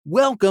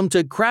Welcome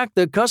to Crack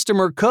the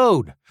Customer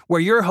Code, where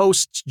your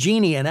hosts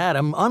Jeannie and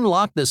Adam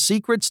unlock the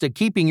secrets to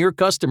keeping your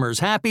customers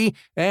happy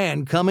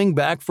and coming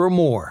back for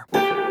more.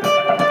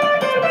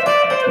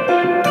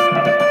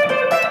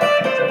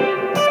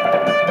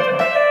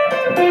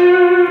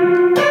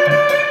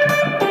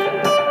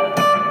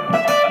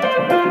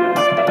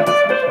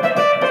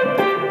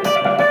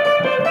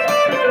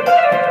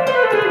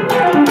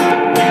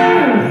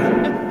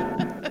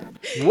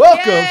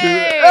 Welcome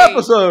to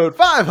episode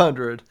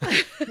 500.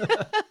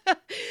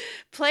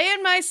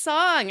 Playing my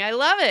song. I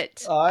love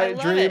it. I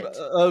dream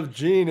of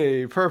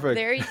Jeannie. Perfect.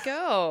 There you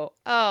go.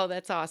 Oh,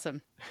 that's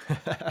awesome.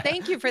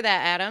 Thank you for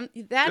that, Adam.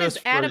 That Just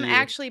is for Adam you.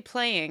 actually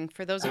playing,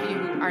 for those of you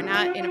who are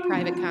not in a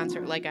private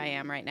concert like I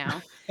am right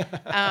now.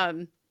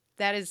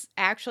 That is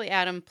actually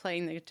Adam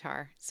playing the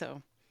guitar.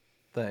 So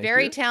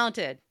very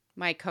talented,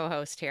 my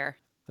co-host here.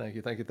 Thank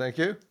you. Maybe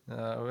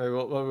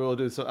we'll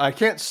do so. I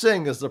can't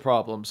sing is the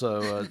problem,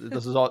 so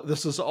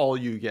this is all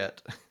you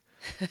get.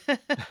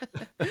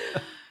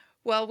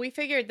 Well, we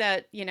figured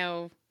that,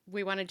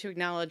 we wanted to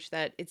acknowledge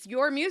that it's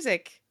your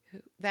music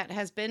that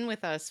has been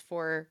with us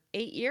for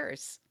 8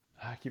 years.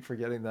 I keep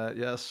forgetting that,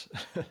 yes.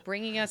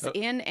 Bringing us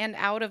in and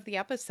out of the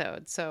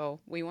episode. So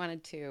we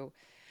wanted to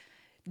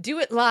do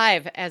it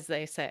live, as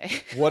they say.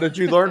 What did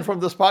you learn from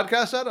this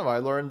podcast, Adam? I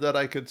learned that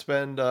I could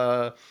spend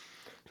a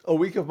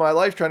week of my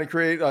life trying to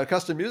create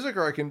custom music,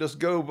 or I can just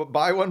go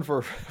buy one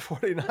for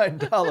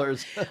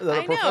 $49.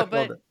 I know,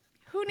 but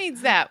who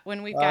needs that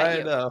when we've got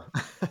you? I know.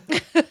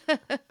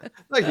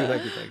 Thank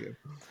you.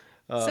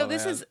 So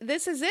this is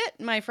it,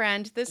 my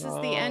friend. This is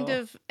the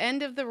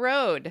end of the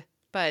road,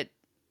 but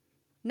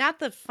not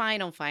the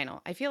final.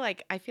 I feel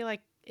like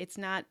it's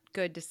not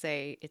good to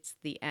say it's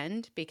the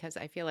end, because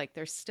I feel like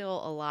there's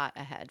still a lot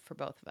ahead for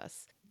both of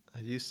us. I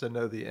used to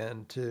know the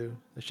end too.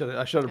 I should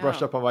have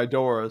brushed up on my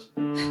doors.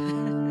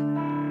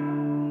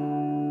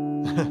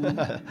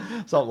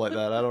 Something like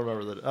that. I don't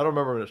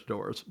remember which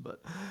doors,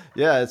 but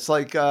yeah, it's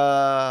like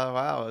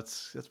wow,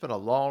 it's been a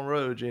long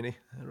road, Jeannie.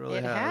 It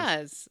really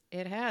has.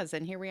 It has,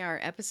 and here we are,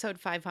 episode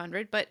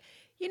 500. But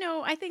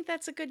I think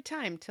that's a good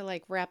time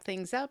to wrap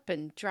things up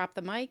and drop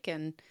the mic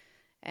and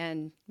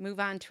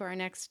move on to our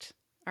next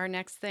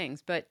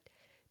things. But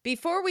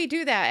before we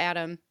do that,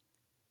 Adam,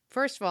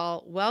 first of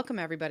all, welcome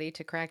everybody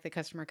to Crack the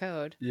Customer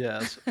Code.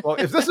 Yes. Well,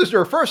 if this is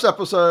your first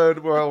episode,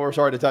 well, we're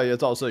sorry to tell you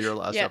it's also your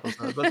last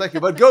episode. But thank you.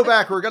 But go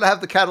back. We're going to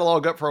have the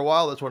catalog up for a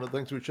while. That's one of the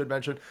things we should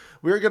mention.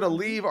 We're going to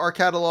leave our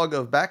catalog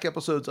of back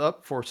episodes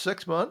up for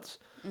 6 months.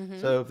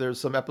 Mm-hmm. So if there's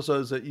some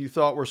episodes that you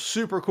thought were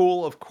super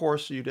cool, of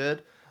course you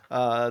did,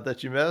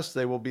 that you missed,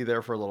 they will be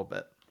there for a little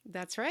bit.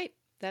 That's right.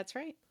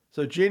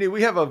 So, Jeannie,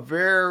 we have a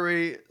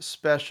very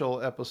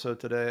special episode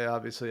today.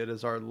 Obviously, it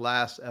is our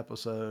last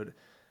episode.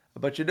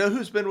 But you know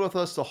who's been with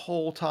us the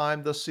whole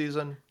time this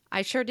season?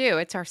 I sure do.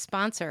 It's our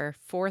sponsor,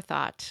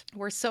 Forethought.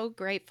 We're so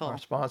grateful. Our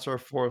sponsor,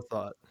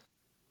 Forethought.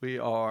 We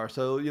are.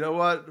 So you know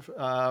what?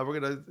 We're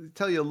going to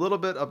tell you a little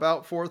bit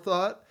about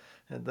Forethought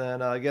and then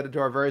get into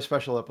our very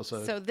special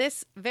episode. So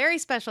this very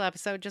special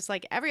episode, just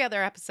like every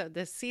other episode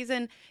this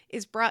season,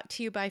 is brought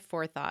to you by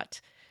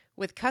Forethought.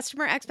 With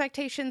customer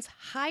expectations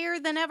higher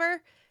than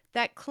ever,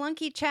 that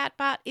clunky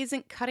chatbot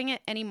isn't cutting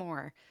it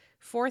anymore.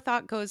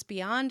 Forethought goes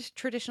beyond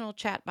traditional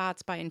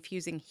chatbots by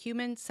infusing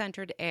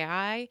human-centered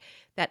AI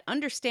that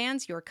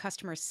understands your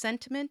customer's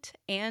sentiment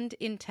and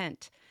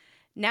intent.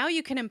 Now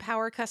you can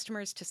empower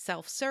customers to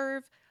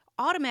self-serve,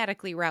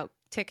 automatically route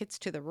tickets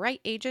to the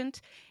right agent,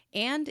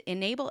 and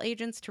enable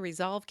agents to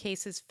resolve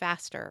cases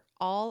faster,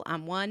 all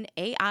on one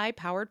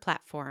AI-powered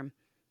platform.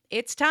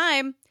 It's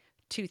time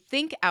to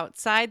think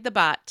outside the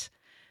bot.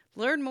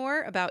 Learn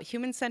more about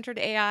human-centered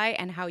AI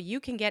and how you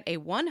can get a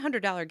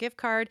 $100 gift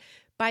card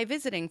by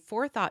visiting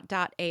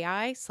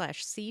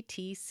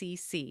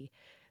forethought.ai/CTCC.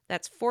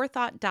 That's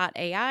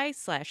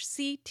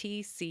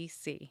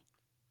forethought.ai/CTCC.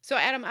 So,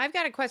 Adam, I've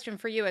got a question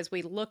for you as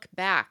we look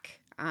back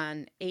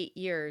on 8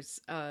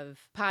 years of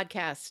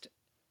podcast,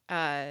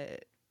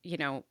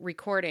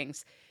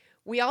 recordings.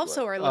 We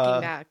also are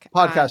looking back.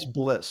 Podcast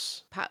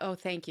Bliss.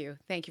 Thank you.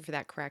 Thank you for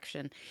that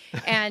correction.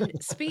 And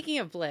speaking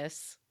of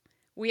bliss,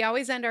 we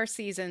always end our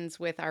seasons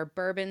with our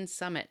Bourbon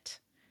Summit.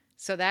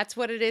 So that's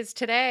what it is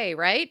today,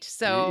 right?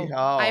 So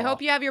Yeehaw. I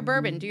hope you have your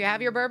bourbon. Do you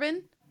have your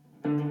bourbon?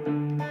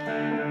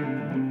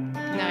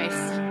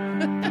 Nice.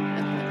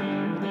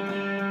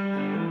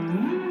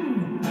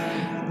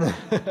 Yes,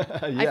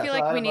 I feel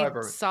like I we have my need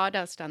bourbon.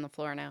 sawdust on the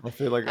floor now. I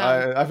feel like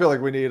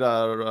we need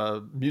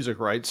music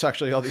rights.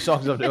 Actually, all these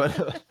songs I'm doing.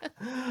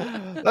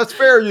 That's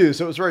fair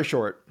use. It was very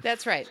short.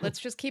 That's right. Let's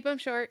just keep them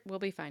short. We'll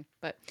be fine.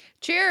 But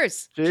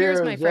cheers,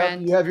 my Yep.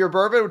 friend. You have your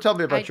bourbon? Tell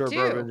me about I your do.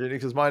 bourbon, Jeannie,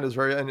 because mine is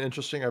very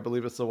interesting. I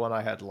believe it's the one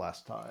I had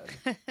last time.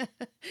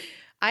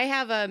 I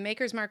have a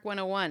Maker's Mark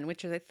 101,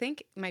 which I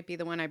think might be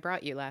the one I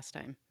brought you last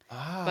time.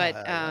 But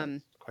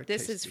quite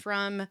this is tasty.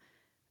 from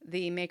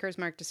the Maker's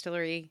Mark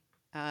Distillery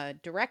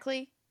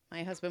directly.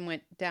 My husband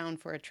went down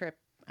for a trip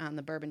on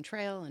the Bourbon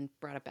Trail and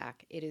brought it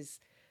back. It is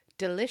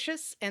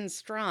delicious and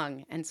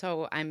strong. And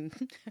so I'm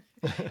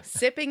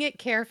sipping it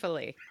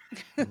carefully.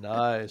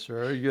 Nice,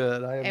 very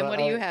good. And what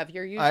do you have?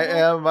 Your I usual?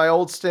 am my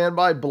old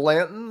standby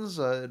Blanton's.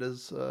 It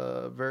is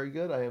very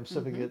good. I am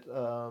sipping it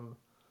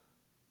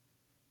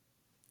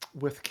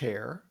with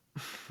care.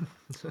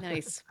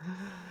 Nice.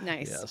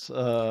 Nice. Yes.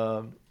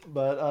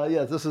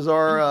 Yeah, this is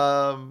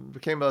our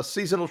became a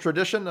seasonal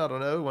tradition. I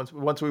don't know.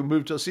 Once we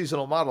moved to a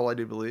seasonal model, I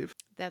do believe.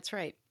 That's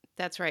right.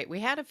 That's right. We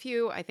had a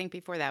few, I think,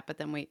 before that, but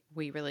then we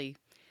really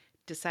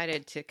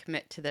decided to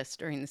commit to this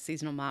during the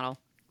seasonal model.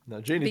 Now,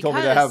 Jeannie told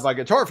me to have my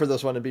guitar for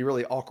this one and be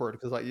really awkward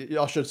because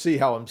y'all should see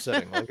how I'm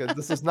sitting. Like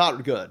this is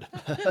not good.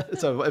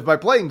 So if my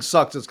playing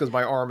sucks, it's because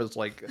my arm is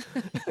like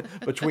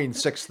between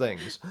 6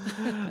 things.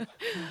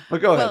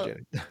 But go ahead,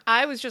 Jeannie.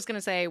 I was just going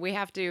to say we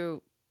have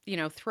to,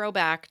 throw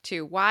back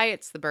to why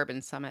it's the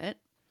Bourbon Summit.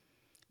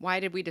 Why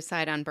did we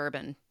decide on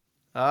bourbon?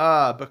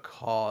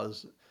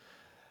 Because,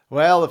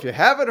 well, if you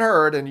haven't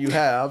heard, and you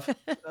have,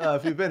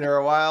 if you've been here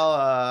a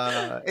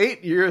while,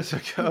 8 years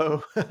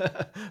ago,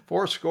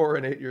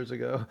 8 years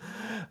ago,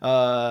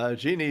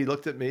 Jeannie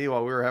looked at me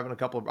while we were having a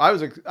couple of,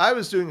 I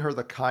was doing her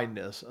the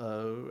kindness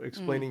of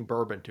explaining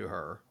bourbon to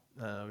her.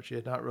 She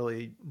had not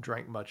really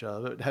drank much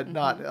of it, had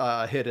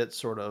not hit its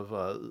sort of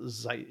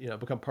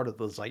become part of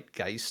the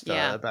zeitgeist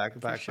back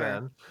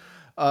then.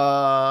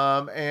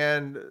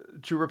 And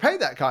to repay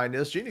that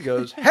kindness, Jeannie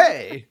goes,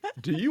 "Hey,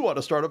 do you want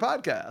to start a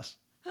podcast?"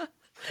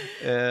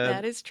 And,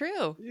 that is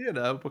true.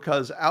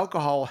 Because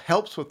alcohol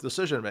helps with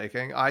decision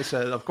making, I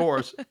said, of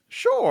course,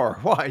 sure,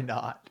 why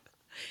not?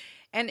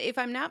 And if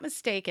I'm not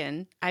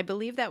mistaken, I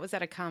believe that was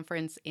at a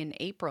conference in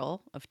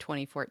April of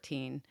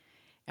 2014,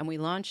 and we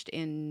launched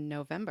in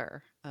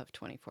November of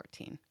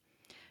 2014.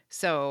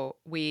 So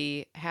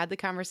we had the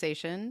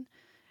conversation,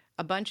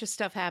 a bunch of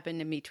stuff happened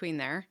in between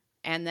there,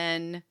 and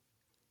then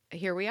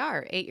here we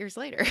are 8 years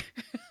later.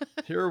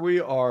 Here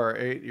we are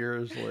 8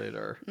 years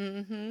later.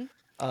 Mm-hmm.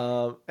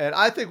 And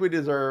I think we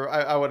deserve,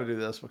 I want to do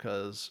this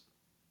because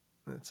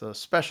it's a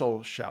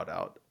special shout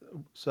out.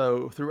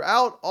 So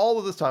throughout all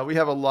of this time, we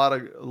have a lot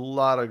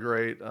of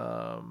great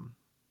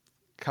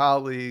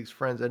colleagues,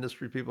 friends,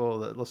 industry people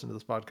that listen to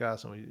this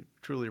podcast, and we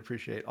truly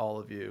appreciate all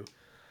of you.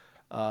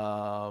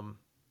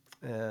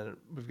 And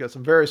we've got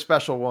some very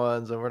special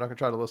ones, and we're not going to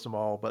try to list them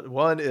all, but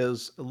one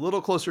is a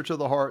little closer to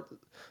the heart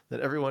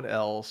than everyone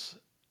else.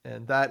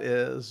 And that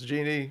is,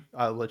 Jeannie,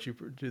 I'll let you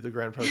do the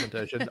grand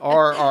presentation.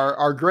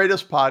 Our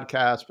greatest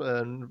podcast,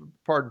 and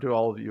pardon to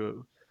all of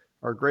you,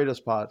 our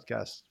greatest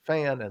podcast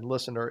fan and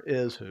listener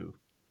is who?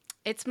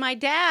 It's my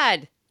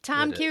dad,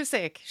 Tom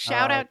Cusick.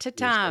 Shout out to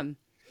Tom.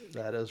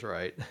 That is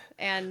right.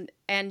 And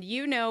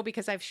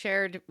because I've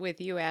shared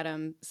with you,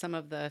 Adam, some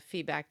of the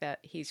feedback that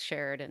he's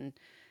shared, and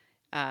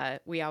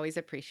we always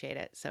appreciate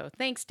it. So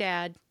thanks,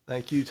 Dad.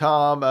 Thank you,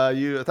 Tom.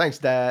 Thanks,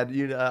 Dad.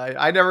 You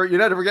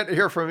never get to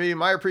hear from me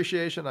my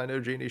appreciation. I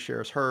know Jeannie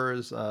shares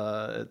hers.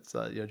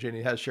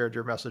 Jeannie has shared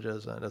your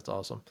messages, and it's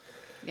awesome.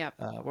 Yep.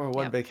 We're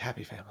one big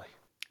happy family.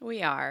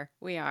 We are.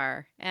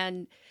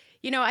 And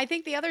I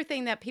think the other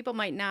thing that people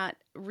might not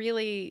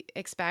really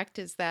expect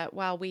is that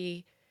while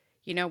we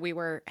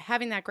were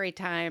having that great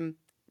time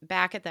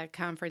back at that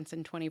conference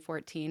in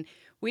 2014,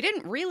 we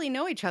didn't really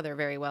know each other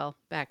very well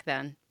back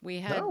then.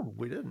 No,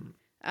 we didn't.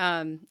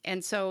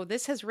 And so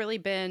this has really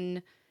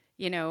been,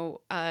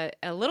 a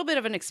little bit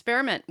of an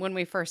experiment when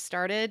we first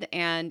started,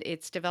 and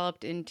it's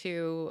developed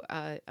into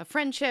a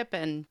friendship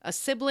and a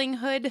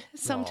siblinghood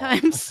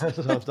sometimes.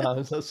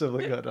 Sometimes a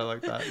siblinghood. I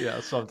like that. Yeah,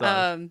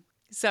 sometimes.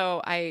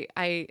 So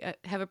I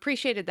have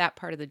appreciated that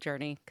part of the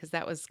journey because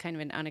that was kind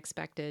of an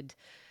unexpected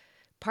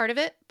part of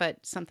it, but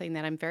something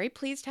that I'm very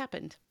pleased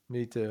happened.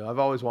 Me too. I've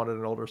always wanted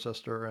an older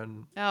sister,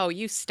 and oh,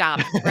 you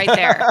stop right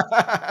there.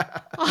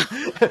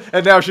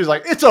 And now she's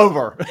like, "It's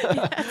over.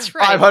 That's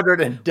right. 500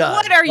 and done.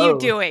 What are you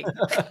doing?"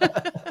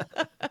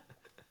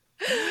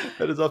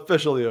 It is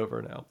officially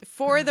over now.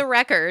 For the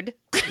record.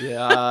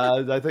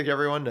 Yeah, I think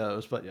everyone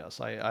knows, but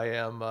yes, I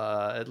am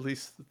at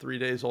least 3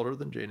 days older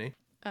than Jeannie.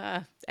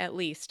 At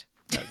least.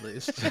 At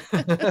least.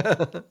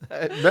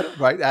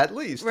 Right, at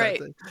least.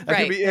 Right. That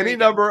could be any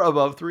number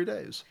above 3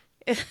 days.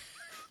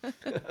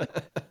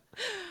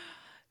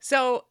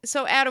 So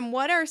Adam,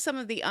 what are some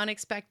of the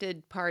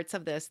unexpected parts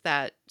of this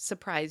that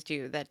surprised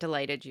you, that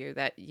delighted you,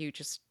 that you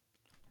just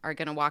are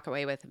going to walk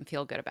away with and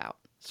feel good about?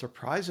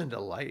 Surprise and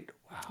delight.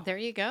 Wow. There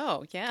you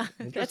go. Yeah.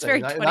 That's very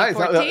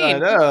 2014. I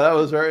know. That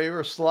was very, you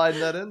were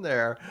sliding that in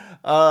there.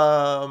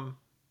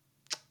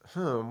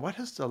 What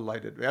has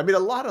delighted me? I mean, a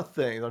lot of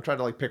things. I'm trying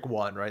to pick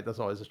one, right? That's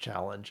always a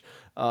challenge.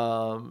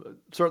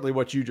 Certainly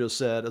what you just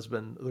said has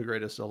been the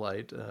greatest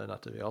delight.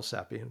 Not to be all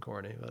sappy and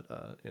corny,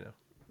 but,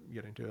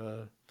 getting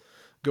to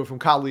go from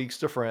colleagues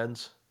to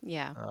friends.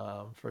 Yeah.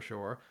 For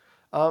sure.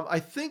 I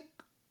think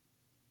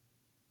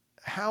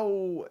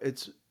how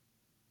it's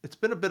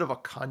been a bit of a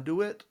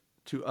conduit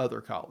to other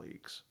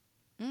colleagues,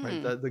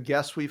 right? The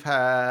guests we've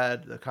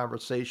had, the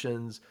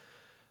conversations.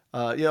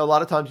 A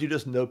lot of times you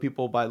just know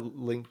people by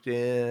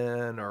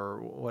LinkedIn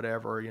or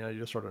whatever. You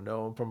just sort of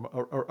know them from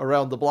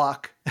around the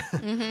block,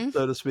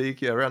 so to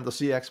speak, around the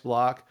CX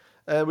block.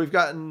 And we've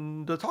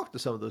gotten to talk to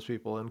some of those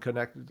people and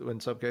connect in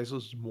some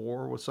cases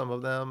more with some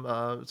of them.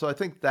 So I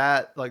think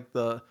that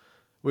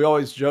we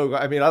always joke.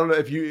 I mean, I don't know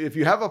if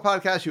you have a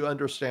podcast, you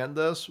understand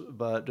this,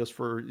 but just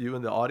for you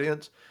and the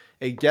audience,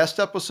 a guest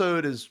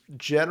episode is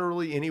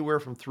generally anywhere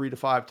from 3 to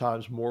 5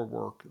 times more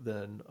work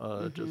than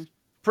just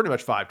pretty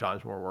much 5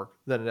 times more work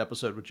than an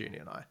episode with Jeannie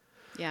and I.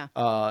 Yeah.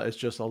 It's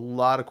just a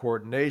lot of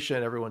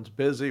coordination. Everyone's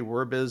busy.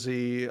 We're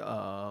busy.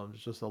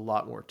 There's just a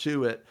lot more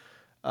to it.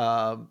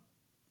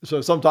 So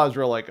sometimes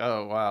we're like,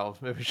 oh, wow,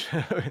 maybe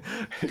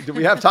do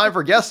we have time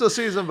for guests this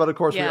season? But of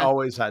course, we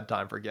always had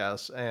time for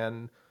guests.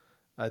 And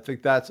I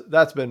think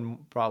that's been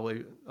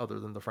probably, other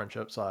than the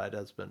friendship side,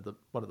 has been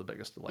one of the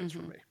biggest delights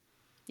for me.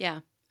 Yeah,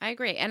 I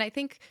agree. And I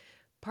think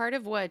part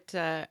of what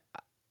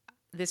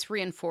this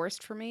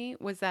reinforced for me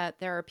was that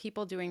there are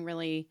people doing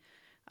really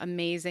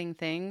amazing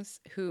things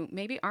who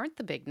maybe aren't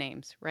the big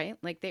names, right?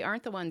 Like they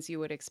aren't the ones you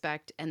would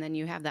expect. And then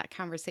you have that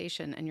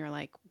conversation and you're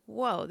like,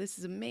 whoa, this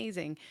is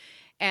amazing.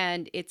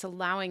 And it's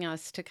allowing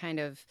us to kind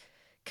of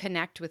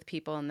connect with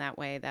people in that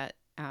way that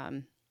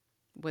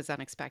was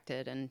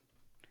unexpected. And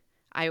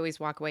I always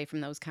walk away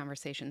from those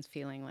conversations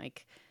feeling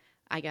like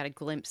I got a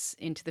glimpse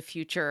into the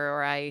future,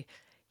 or I,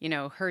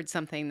 heard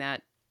something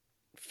that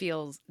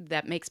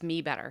makes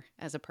me better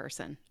as a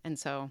person. And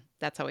so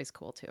that's always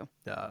cool too.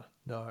 Yeah,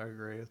 no, I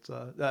agree. It's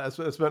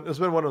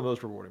been one of the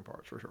most rewarding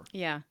parts for sure.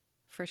 Yeah,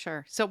 for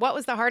sure. So what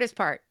was the hardest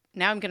part?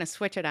 Now I'm going to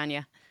switch it on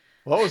you.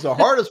 What was the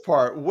hardest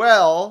part?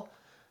 Well,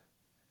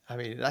 I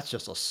mean, that's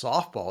just a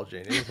softball,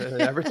 Jeannie.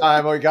 Every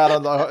time we got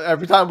on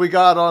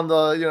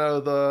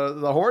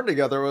the the horn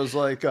together, it was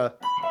like, oh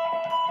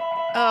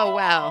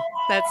wow,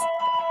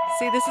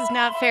 this is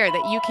not fair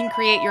that you can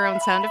create your own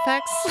sound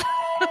effects.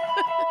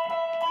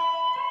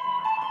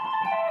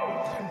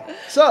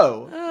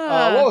 So,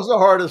 what was the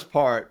hardest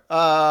part?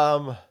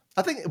 I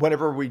think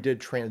whenever we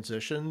did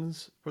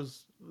transitions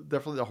was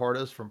definitely the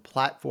hardest, from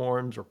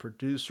platforms or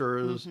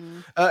producers.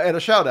 And a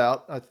shout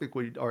out. I think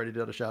we already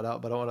did a shout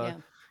out, but I want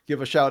to give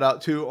a shout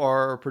out to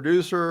our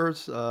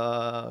producers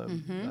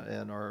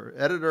and our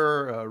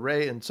editor,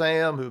 Ray and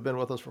Sam, who've been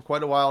with us for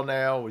quite a while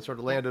now. We sort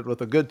of landed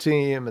with a good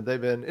team, and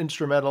they've been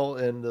instrumental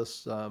in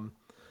this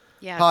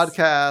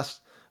podcast.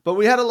 But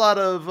we had a lot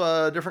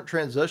of different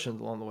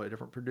transitions along the way,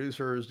 different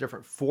producers,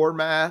 different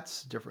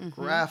formats, different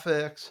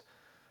graphics.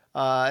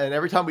 And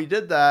every time we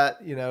did that,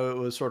 it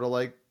was sort of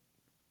like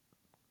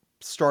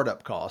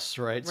startup costs,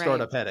 right?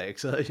 Startup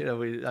headaches. That's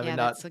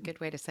a good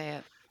way to say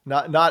it.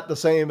 Not the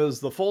same as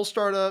the full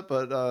startup,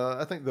 but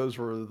I think those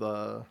were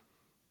the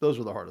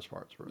hardest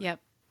parts. Really. Yep.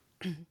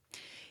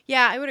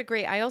 Yeah, I would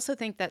agree. I also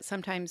think that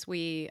sometimes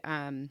we,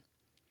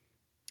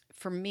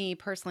 for me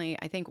personally,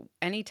 I think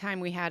anytime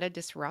we had a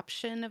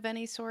disruption of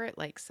any sort,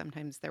 like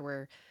sometimes there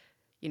were,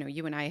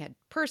 you and I had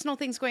personal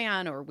things going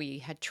on, or we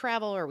had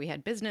travel, or we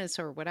had business,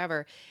 or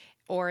whatever,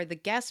 or the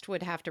guest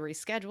would have to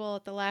reschedule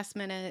at the last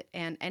minute,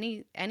 and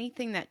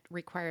anything that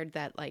required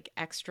that like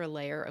extra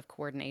layer of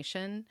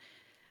coordination,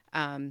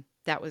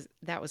 that was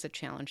a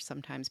challenge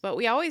sometimes. But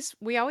we always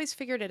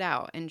figured it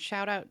out. And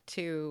shout out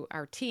to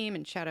our team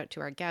and shout out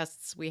to our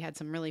guests. We had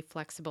some really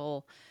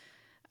flexible,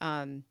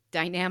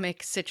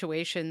 dynamic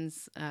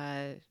situations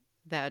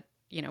that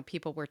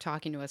people were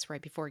talking to us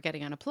right before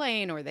getting on a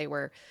plane, or they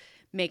were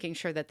making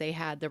sure that they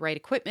had the right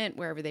equipment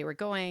wherever they were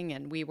going,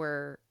 and we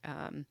were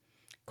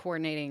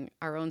coordinating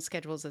our own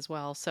schedules as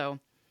well. So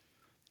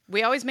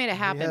we always made it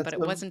happen, but it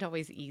wasn't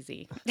always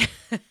easy.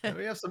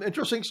 We have some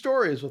interesting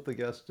stories with the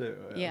guests too.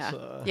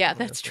 Yeah,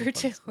 that's true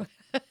too.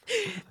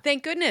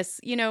 Thank goodness,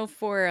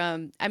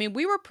 for,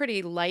 we were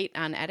pretty light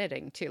on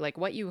editing too. Like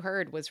what you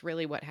heard was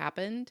really what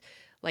happened,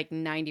 like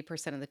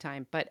 90% of the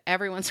time. But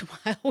every once in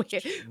a while,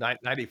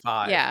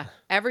 95. Yeah,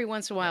 every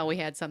once in a while we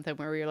had something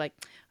where we were like,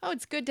 oh,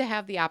 it's good to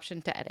have the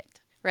option to edit,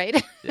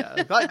 right?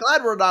 Yeah,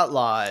 glad we're not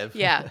live.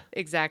 Yeah,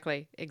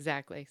 exactly.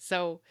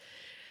 So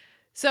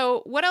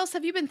what else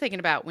have you been thinking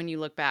about when you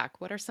look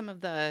back? What are some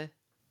of the...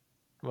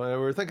 Well,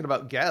 we're thinking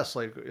about guests.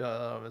 Like,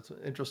 it's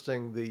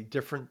interesting, the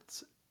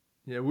difference.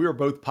 We were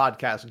both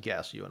podcast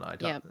guests, you and I,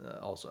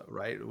 also,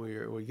 right?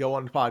 We go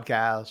on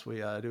podcasts, we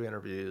do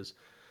interviews.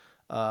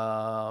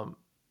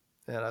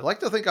 And I like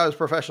to think I was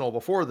professional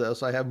before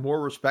this. I have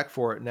more respect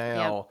for it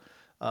now.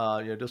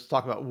 Just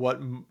talk about what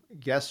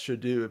guests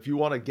should do. If you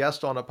want a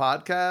guest on a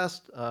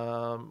podcast,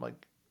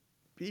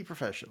 be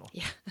professional.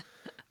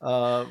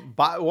 Yeah.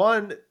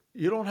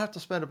 You don't have to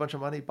spend a bunch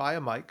of money. Buy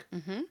a mic.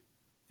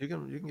 You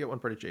can get one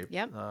pretty cheap.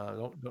 Yep.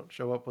 Don't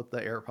show up with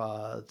the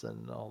AirPods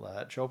and all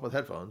that. Show up with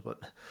headphones, but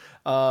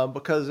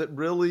because it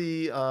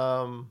really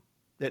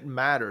it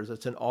matters.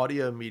 It's an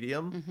audio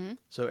medium,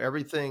 so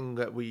everything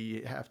that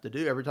we have to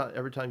do every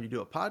time you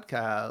do a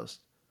podcast,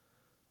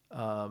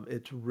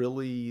 it's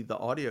really the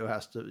audio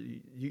has to.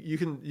 You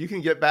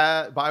can get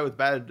by with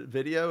bad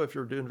video if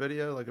you're doing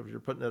video, like if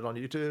you're putting it on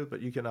YouTube,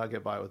 but you cannot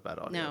get by with bad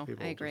audio. No,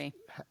 People I agree.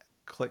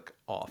 Click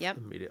off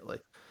immediately.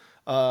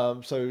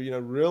 So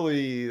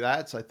really,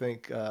 that's, I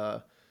think,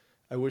 I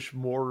wish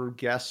more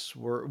guests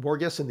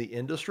in the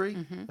industry,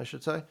 I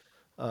should say,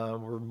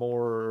 were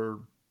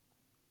more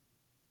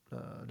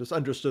just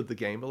understood the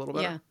game a little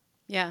better. Yeah.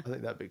 Yeah. I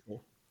think that'd be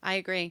cool. I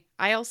agree.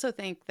 I also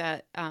think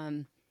that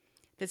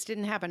this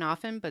didn't happen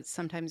often, but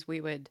sometimes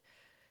we would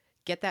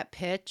get that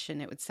pitch and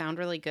it would sound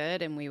really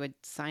good and we would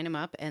sign them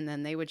up and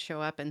then they would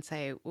show up and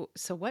say,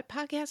 So what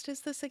podcast is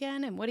this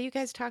again? And what do you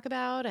guys talk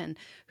about? And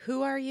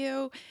who are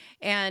you?"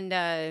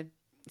 And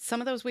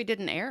some of those we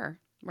didn't air,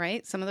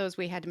 right? Some of those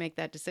we had to make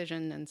that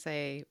decision and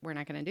say, we're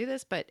not going to do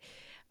this. But,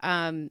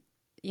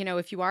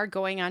 if you are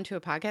going onto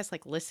a podcast,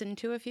 like listen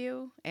to a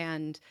few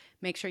and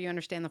make sure you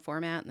understand the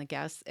format and the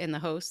guests and the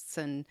hosts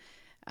and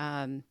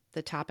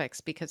the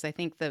topics, because I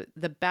think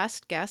the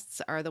best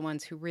guests are the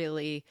ones who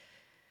really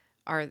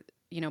are,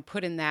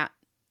 put in that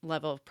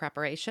level of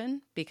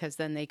preparation, because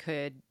then they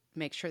could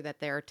make sure that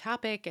their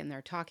topic and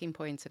their talking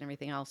points and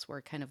everything else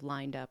were kind of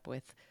lined up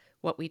with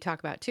what we talk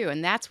about too.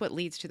 And that's what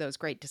leads to those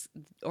great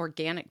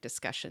organic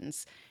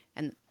discussions.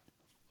 And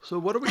So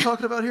what are we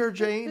talking about here,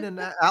 Jane and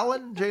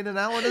Alan? Jane and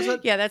Alan, is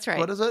it? yeah, that's right.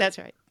 What is it? That's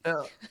right.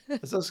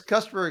 Is this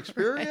customer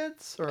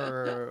experience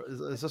or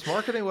is this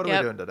marketing? What are we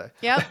doing today?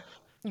 Yep.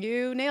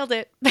 You nailed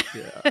it.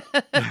 Yeah.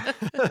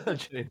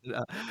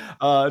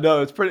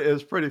 No, it's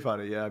pretty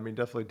funny. Yeah, I mean,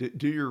 definitely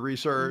do your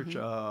research.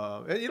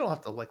 And you don't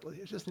have to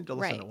you just need to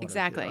listen Right, to one or two.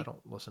 exactly. I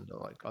don't listen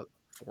to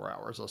 4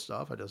 hours of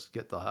stuff. I just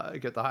get the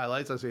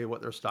highlights. I see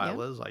what their style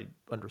Yep. is. I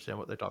understand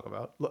what they talk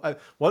about.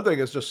 One thing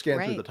is just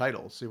scan through the Right.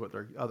 titles, see what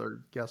their other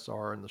guests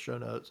are in the show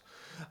notes.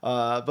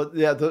 But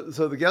yeah,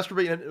 so the guests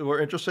were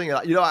interesting.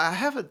 And, I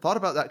haven't thought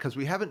about that because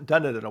we haven't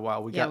done it in a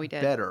while. We Yeah, got we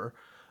did. better.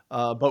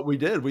 But we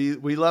did.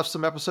 We left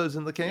some episodes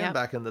in the can Yep.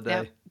 back in the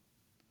Yep.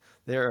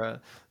 day.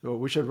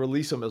 We should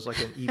release them as like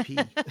an EP. I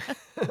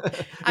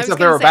was Except going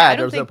they to were say, I bad. don't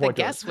There's no think the point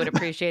to it. guests would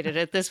appreciate it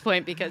at this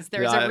point, because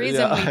there's Yeah, a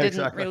reason we yeah, didn't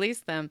exactly. release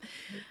them.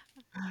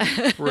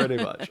 Pretty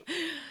much.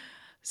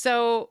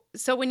 So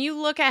when you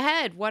look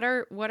ahead, what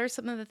are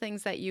some of the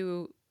things that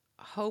you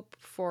hope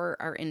for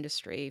our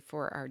industry,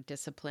 for our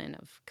discipline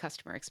of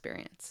customer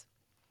experience?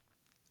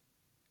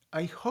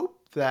 I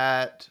hope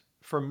that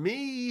for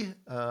me,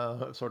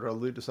 sort of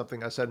allude to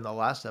something I said in the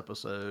last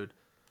episode.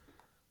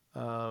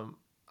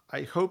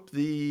 I hope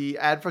the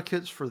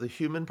advocates for the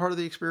human part of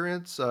the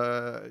experience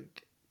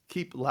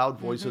keep loud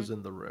voices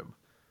in the room.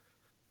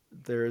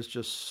 There is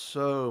just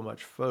so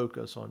much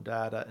focus on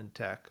data and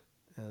tech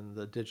and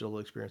the digital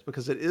experience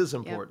because it is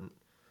Yep. important.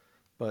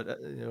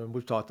 But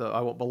we've talked. I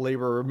won't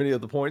belabor many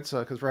of the points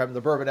because we're having the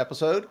bourbon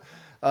episode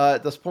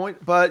at this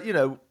point. But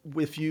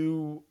if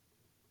you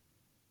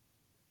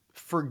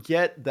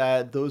forget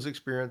that those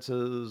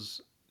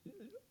experiences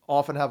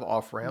often have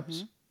off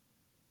ramps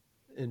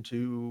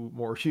into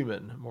more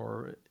human,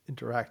 more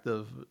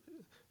interactive,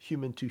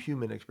 human to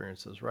human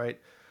experiences, right?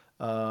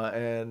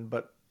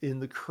 But in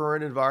the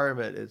current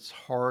environment, it's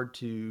hard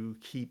to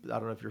keep. I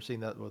don't know if you're seeing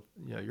that with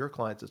your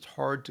clients. It's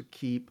hard to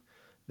keep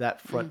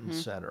that front and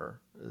center.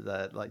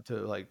 That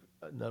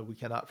no, we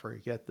cannot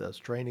forget this.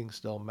 Training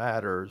still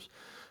matters.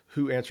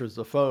 Who answers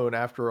the phone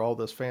after all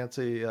this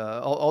fancy,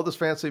 all this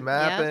fancy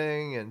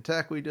mapping and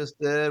tech we just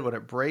did? When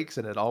it breaks,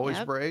 and it always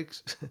Yep.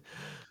 breaks.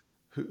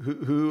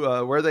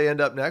 Where they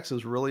end up next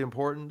is really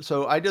important.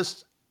 So I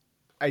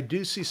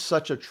do see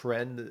such a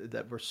trend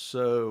that we're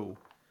so,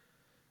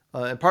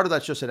 and part of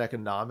that's just an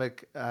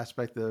economic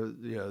aspect.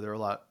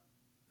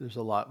 There's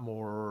a lot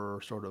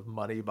more sort of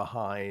money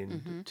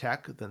behind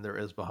tech than there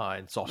is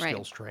behind soft Right.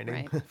 skills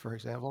training, Right. for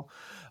example.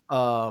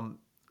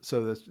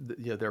 So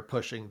they're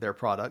pushing their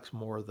products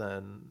more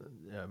than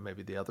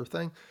maybe the other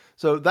thing.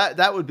 So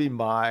that would be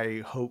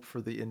my hope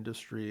for the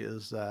industry,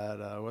 is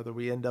that whether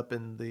we end up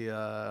in the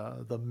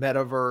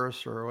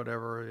metaverse or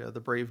whatever, the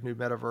brave new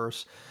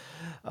metaverse,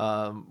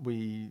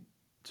 we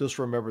just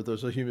remember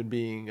there's a human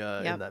being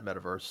in Yep. that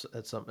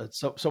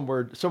metaverse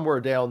somewhere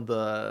down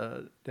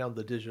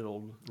the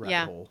digital rabbit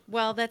Yeah. hole.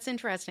 Well, that's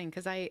interesting,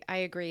 because I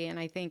agree. And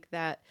I think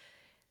that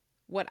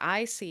what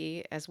I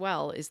see as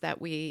well is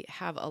that we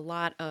have a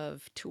lot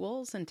of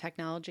tools and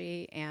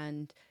technology,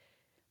 and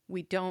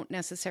we don't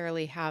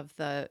necessarily have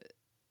the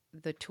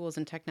tools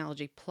and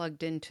technology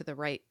plugged into the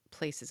right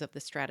places of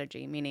the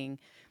strategy. Meaning,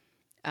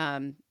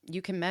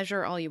 you can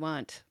measure all you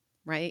want,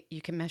 right?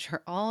 You can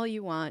measure all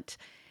you want.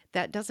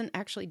 That doesn't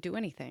actually do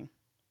anything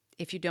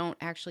if you don't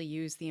actually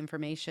use the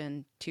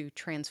information to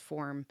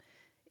transform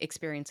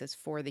experiences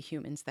for the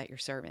humans that you're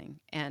serving.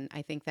 And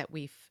I think that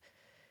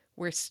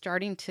we're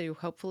starting to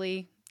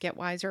hopefully get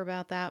wiser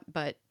about that.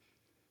 But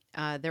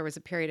there was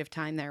a period of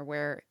time there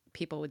where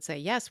people would say,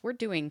 yes, we're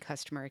doing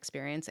customer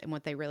experience. And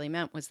what they really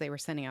meant was they were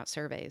sending out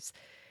surveys.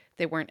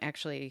 They weren't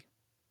actually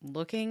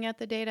looking at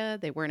the data.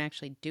 They weren't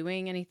actually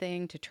doing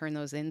anything to turn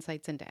those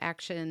insights into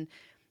action.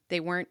 They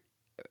weren't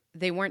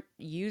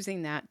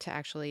using that to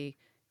actually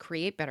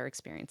create better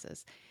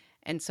experiences.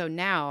 And so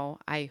now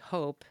I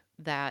hope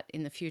that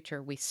in the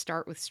future we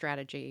start with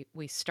strategy,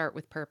 we start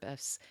with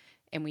purpose,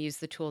 and we use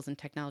the tools and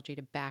technology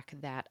to back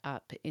that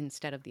up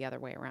instead of the other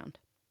way around.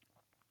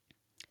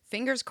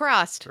 Fingers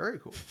crossed. Very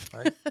cool.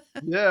 Right?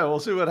 Yeah, we'll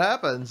see what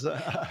happens.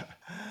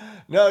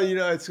 No,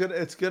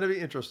 it's gonna be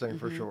interesting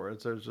for Hmm. sure.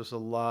 There's just there's a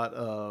lot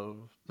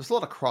of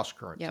cross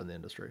currents Yep. in the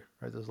industry,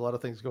 right? There's a lot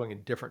of things going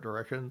in different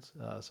directions,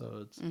 so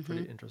it's Hmm.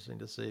 pretty interesting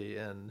to see,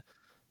 and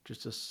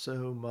just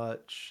so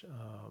much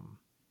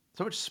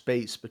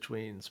space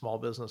between small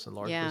business and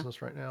large Yeah.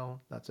 business right now.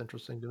 That's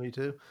interesting to me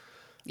too.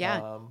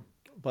 Yeah. Um,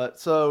 but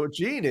so,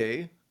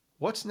 Jeannie,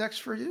 what's next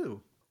for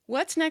you?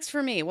 What's next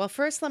for me? Well,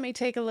 first, let me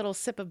take a little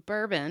sip of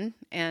bourbon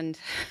and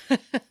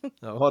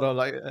No, hold on.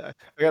 I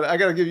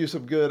gotta give you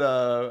some good.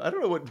 I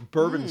don't know what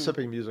bourbon mm,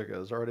 sipping music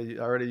is. I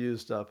already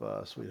used up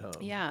Sweet Home.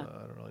 yeah,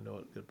 I don't really know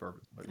what good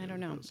bourbon I don't music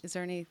know. is. Is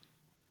there any?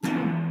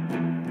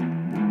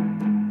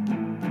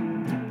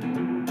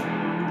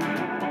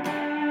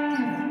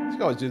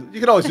 You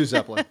can always do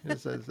Zeppelin.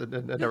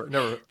 It never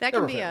That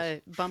can never be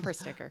fails. a bumper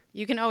sticker.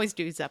 You can always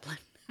do Zeppelin.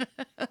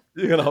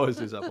 You can always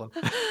do Zeppelin.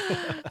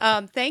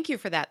 Thank you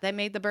for that. That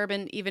made the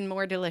bourbon even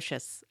more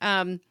delicious.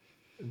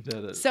 Did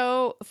it?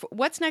 So,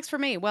 what's next for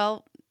me?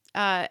 Well,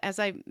 as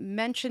I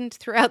mentioned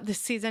throughout this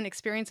season,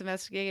 Experience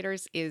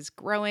Investigators is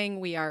growing.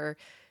 We are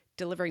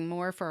delivering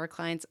more for our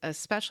clients,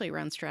 especially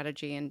around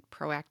strategy and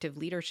proactive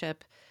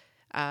leadership.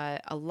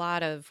 A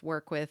lot of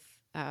work with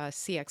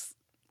CX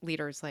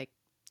leaders like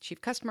chief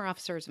customer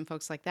officers and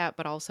folks like that,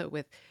 but also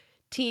with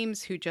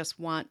teams who just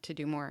want to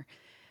do more.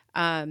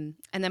 And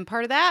then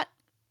part of that,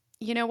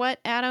 you know what,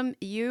 Adam,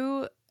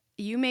 you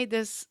made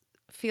this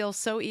feel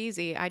so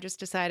easy. I just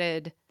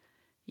decided,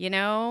 you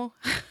know,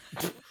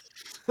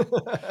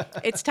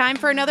 it's time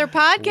for another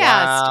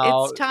podcast. It's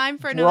Wow, time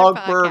for another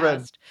drunk bourbon.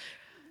 podcast.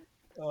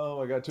 Oh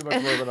my God, too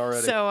much bourbon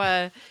already.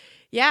 So,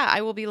 yeah,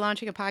 I will be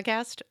launching a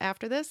podcast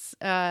after this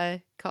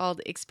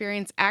called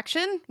Experience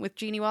Action with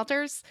Jeannie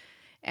Walters.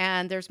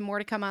 And there's more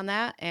to come on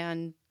that.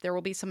 And there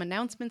will be some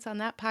announcements on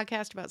that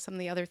podcast about some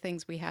of the other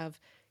things we have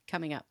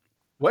coming up.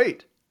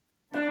 Wait,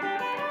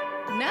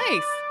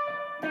 Nice.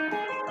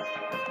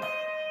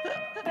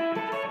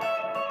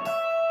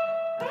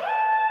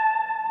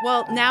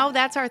 Well, now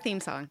that's our theme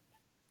song.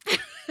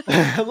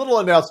 a little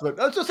announcement.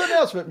 That's just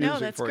announcement No,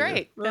 music that's for you.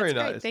 great. Very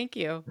That's great. nice. Thank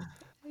you.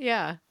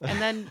 Yeah.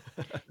 And then,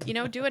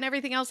 doing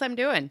everything else I'm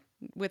doing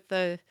with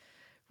the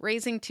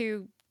raising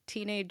two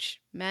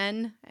teenage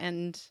men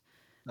and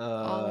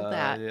all of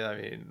that. Yeah, I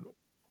mean,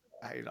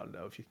 I don't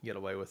know if you can get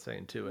away with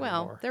saying two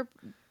Well, anymore.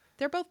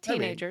 they're both I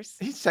mean, teenagers.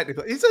 he's a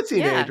Yeah,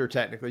 teenager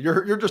technically.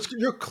 You're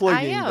I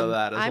clinging to am.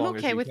 that as I'm long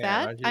as okay you with can,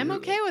 that. right? I'm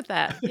okay with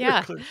that. You're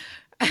Yeah. cli-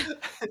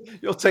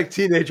 you'll take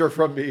teenager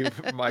from me,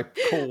 my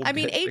cold I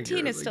mean, dead 18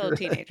 finger. is still a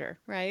teenager,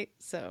 right?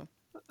 So,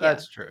 yeah.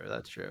 That's true.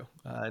 That's true.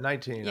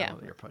 19, I Yeah. don't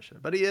think you're pushing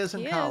it, but he is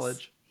in He is.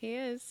 college. He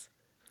is.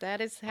 That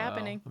is Wow,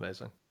 happening.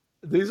 amazing.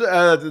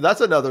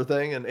 That's another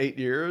thing in 8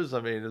 years. I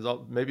mean,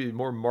 maybe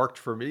more marked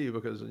for me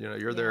because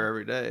you're there Yeah.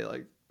 every day.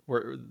 Like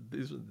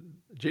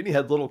Jeannie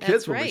had little That's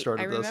kids when we right. I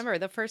started this. remember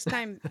the first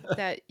time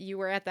that you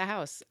were at the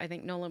house. I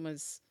think Nolan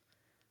was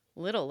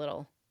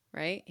little,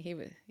 right? He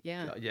was,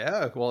 yeah.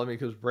 Yeah, well, I mean,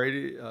 because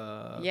Brady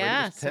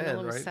Yeah. was So 10,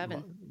 Nolan was right?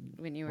 7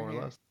 when you were More or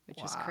here, less.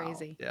 which is Wow.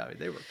 crazy. Yeah, I mean,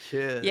 they were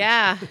kids.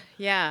 Yeah.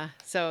 Yeah.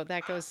 So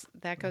that goes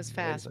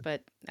fast. Amazing.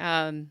 But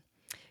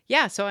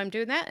yeah, so I'm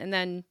doing that and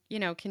then,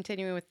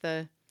 continuing with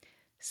the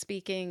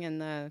speaking and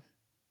the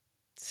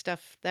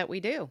stuff that we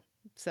do.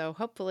 So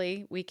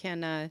hopefully we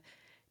can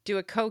do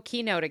a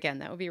keynote again.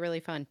 That would be really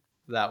fun.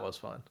 That was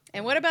fun.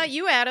 And what about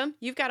you, Adam?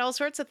 You've got all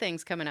sorts of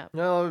things coming up.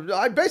 No,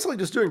 I'm basically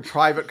just doing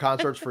private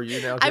concerts for you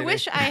now, I Jeannie.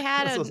 wish I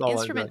had This an is all I'm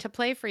instrument doing. to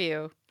play for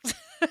you.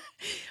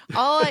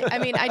 I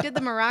mean, I did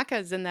the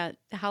maracas in that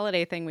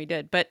holiday thing we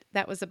did, but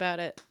that was about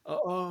it.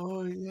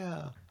 Oh,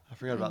 yeah. I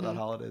forgot about that Hmm.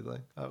 holiday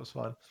thing. That was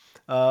fun.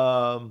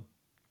 Um,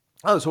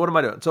 so what am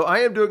I doing? So I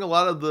am doing a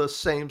lot of the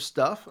same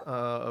stuff.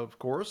 Of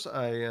course,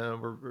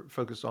 we're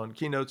focused on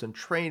keynotes and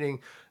training.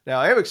 Now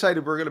I am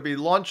excited. We're going to be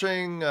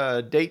launching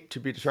date to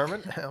be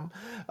determined.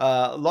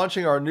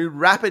 Launching our new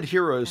Rapid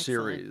Hero Excellent.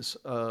 series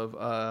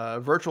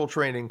of virtual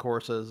training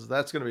courses.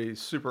 That's going to be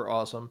super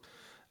awesome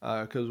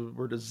because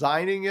we're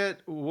designing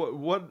it.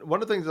 One of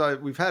the things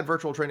we've had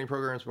virtual training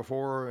programs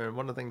before, and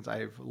one of the things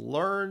I've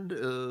learned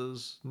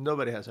is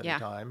nobody has any Yeah.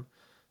 time.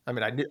 I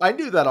mean, I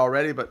knew that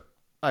already, but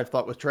I've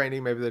thought with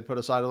training, maybe they'd put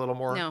aside a little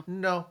more. No,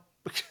 No.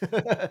 they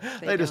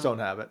They just don't. don't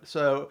have it.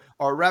 So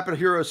our Rapid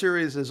Hero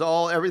series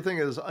everything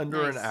is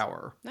under an Nice.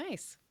 hour.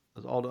 Nice.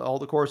 All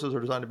the courses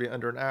are designed to be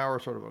under an hour,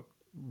 sort of a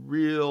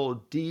real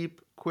deep,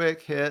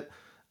 quick hit.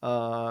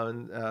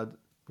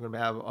 We're going to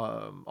have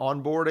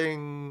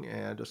onboarding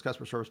and just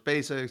customer service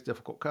basics,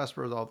 difficult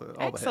customers, all the hits,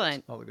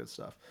 Excellent. all the good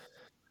stuff.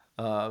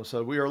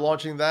 So we are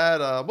launching that.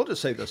 We'll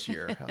just say this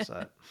year. How's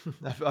that?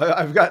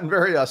 I've gotten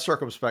very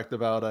circumspect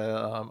about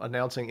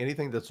announcing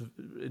anything that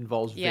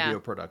involves Yeah. video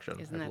production.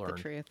 Isn't I've that the learned.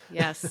 truth?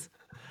 Yes.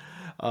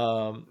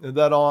 And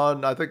then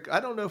I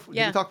don't know if did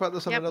Yeah. we talk about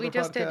this on Yep, another we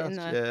just did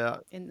podcast? Yeah.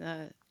 in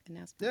the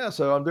announcement. Yeah,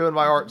 so I'm doing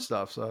my art Mhm.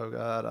 stuff. So I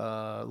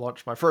got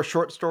launched my first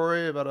short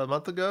story about a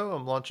month ago.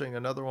 I'm launching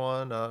another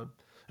one.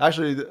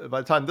 Actually,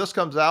 by the time this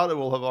comes out, it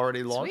will have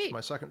already launched Sweet.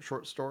 my second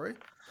short story.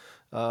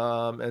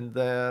 And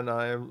then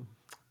I'm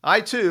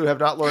I too have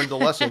not learned the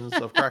lessons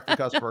of Crack the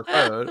Customer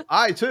Code.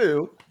 I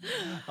too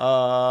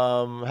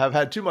have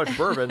had too much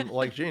bourbon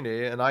like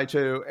Jeannie, and I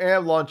too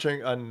am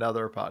launching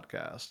another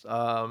podcast.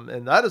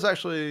 And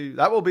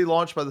that will be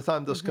launched by the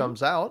time this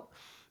comes out.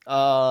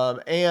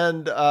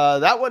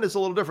 That one is a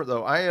little different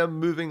though. I am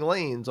moving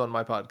lanes on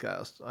my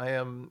podcast. I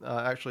am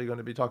actually going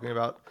to be talking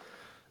about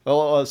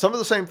some of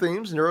the same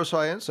themes,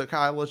 neuroscience,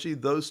 psychology,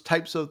 those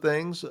types of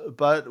things,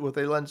 but with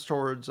a lens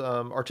towards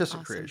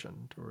artistic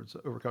creation, towards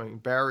overcoming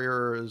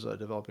barriers,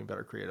 developing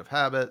better creative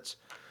habits,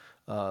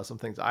 some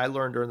things I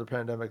learned during the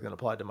pandemic and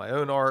applied to my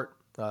own art.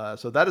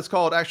 So that is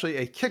called actually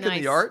A Kick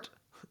in the Art.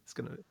 It's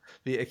going to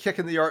be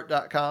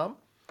akickintheart.com.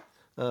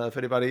 If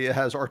anybody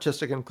has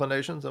artistic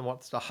inclinations and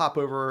wants to hop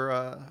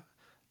over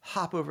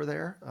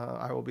there,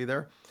 I will be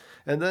there.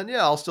 And then,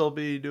 I'll still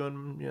be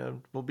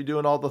doing, we'll be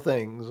doing all the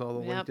things,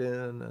 all the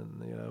LinkedIn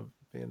and,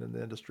 being in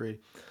the industry.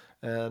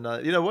 And,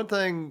 one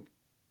thing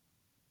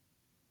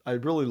I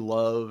really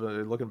love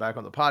looking back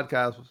on the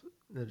podcast,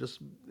 just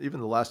even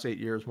the last 8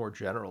 years more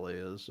generally,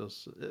 is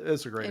just,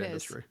 it's a great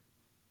industry.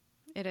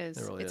 It is.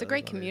 It's a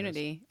great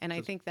community. And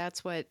I think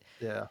that's what,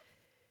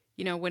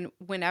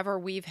 whenever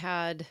we've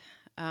had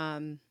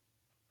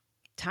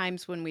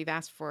times when we've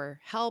asked for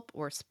help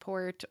or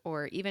support,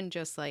 or even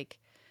just like,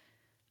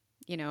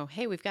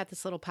 hey, we've got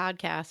this little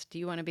podcast. Do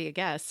you want to be a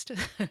guest?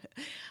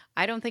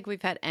 I don't think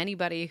we've had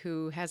anybody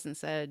who hasn't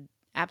said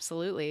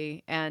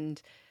absolutely.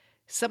 And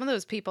some of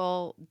those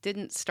people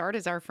didn't start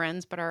as our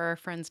friends, but are our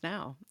friends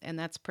now. And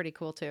that's pretty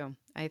cool too.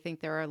 I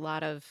think there are a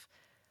lot of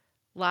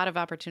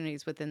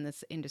opportunities within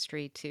this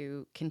industry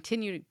to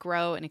continue to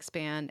grow and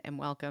expand and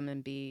welcome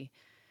and be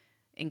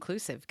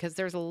inclusive, because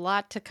there's a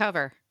lot to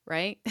cover,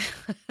 right?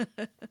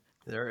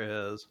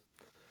 There is.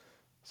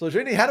 So,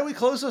 Jeannie, how do we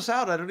close this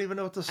out? I don't even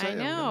know what to say. I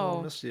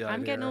know.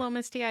 I'm getting a little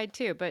misty-eyed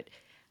too, but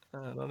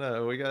I don't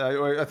know.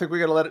 I think we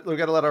got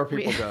to let our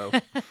people go.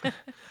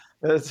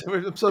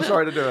 I'm so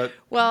sorry to do it.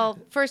 Well,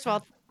 first of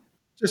all,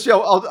 just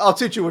yell. I'll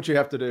teach you what you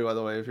have to do. By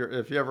the way,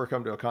 if you ever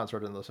come to a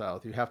concert in the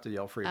South, you have to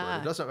yell Freebird.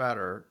 It doesn't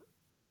matter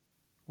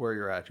where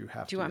you're at. You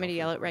have to. Do you want me to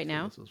yell it right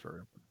now? This is very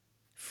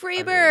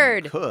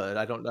Freebird.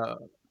 I don't know.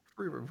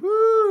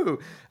 Woo!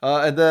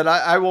 And then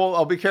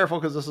I'll be careful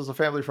because this is a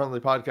family-friendly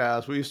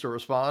podcast. We used to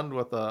respond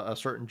with a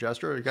certain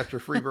gesture. You got your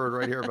Freebird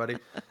right here, buddy.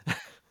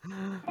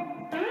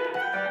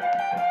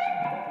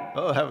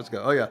 Oh, heavens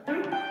go. Oh, yeah.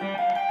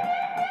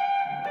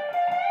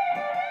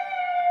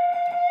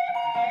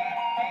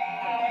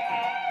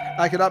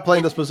 I cannot play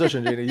in this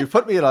position, Jeannie. You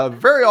put me in a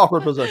very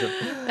awkward position.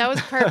 That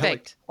was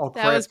perfect.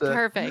 That was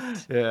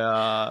perfect.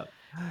 Yeah.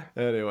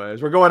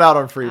 Anyways, we're going out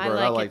on Freebird.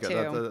 I like it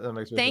too. That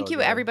makes me thank you,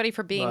 everybody,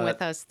 for being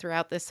with us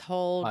throughout this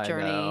whole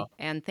journey.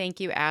 And thank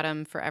you,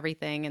 Adam, for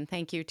everything. And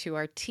thank you to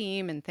our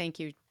team. And thank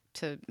you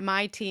to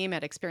my team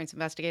at Experienced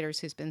Investigators,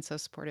 who's been so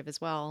supportive as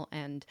well.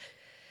 And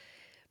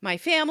my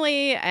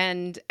family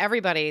and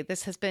everybody.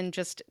 This has been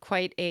just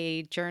quite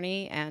a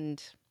journey,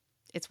 and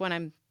it's one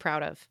I'm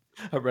proud of.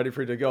 I'm ready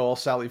for you to go all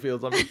Sally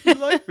Fields. You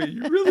like me.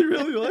 You really,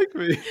 really like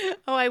me.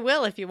 Oh, I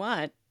will if you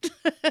want.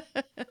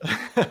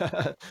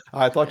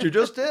 I thought you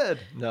just did.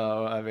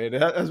 No, I mean,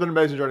 it has been an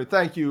amazing journey.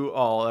 Thank you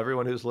all,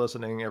 everyone who's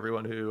listening,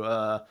 everyone who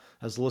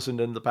has listened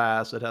in the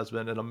past. It has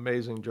been an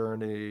amazing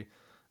journey.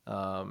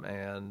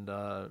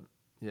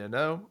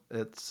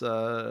 It's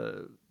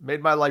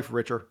made my life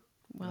richer.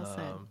 Well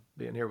said.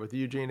 Being here with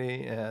you,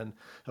 Jeannie. And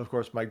of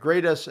course, my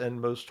greatest and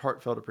most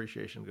heartfelt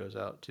appreciation goes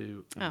out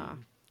to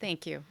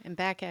thank you. And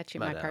back at you,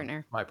 my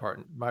partner. My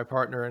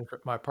partner in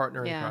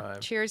crime.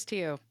 Cheers to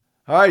you.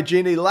 All right,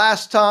 Jeannie,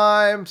 last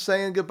time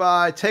saying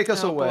goodbye. Take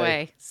us away.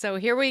 Boy. So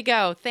here we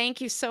go. Thank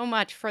you so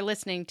much for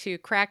listening to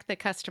Crack the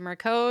Customer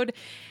Code.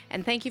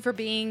 And thank you for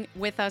being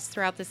with us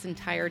throughout this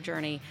entire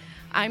journey.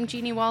 I'm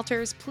Jeannie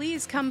Walters.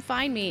 Please come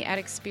find me at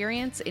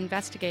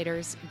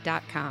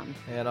experienceinvestigators.com.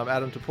 And I'm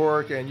Adam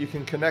Toporek, and you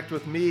can connect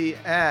with me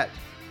at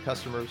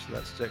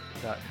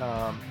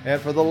customersthatstick.com.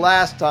 And for the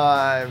last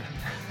time,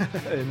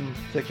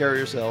 take care of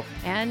yourself.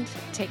 And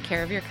take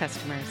care of your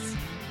customers.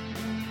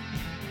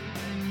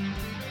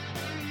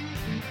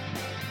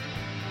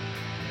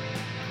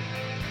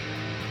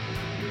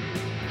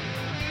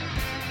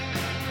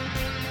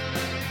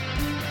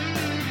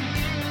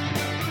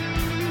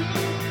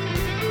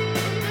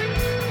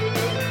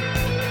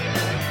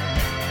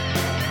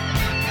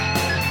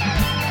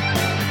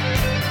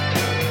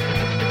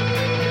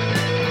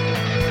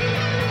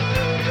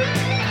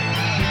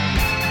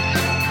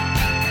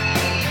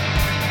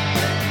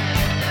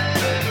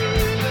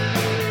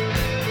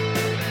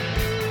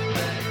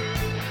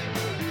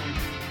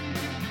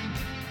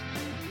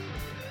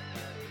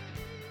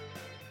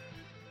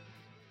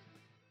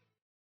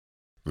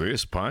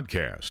 This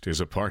podcast is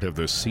a part of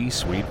the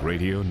C-Suite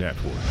Radio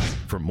Network.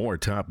 For more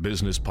top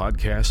business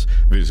podcasts,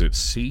 visit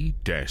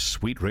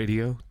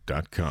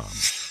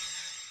c-suiteradio.com.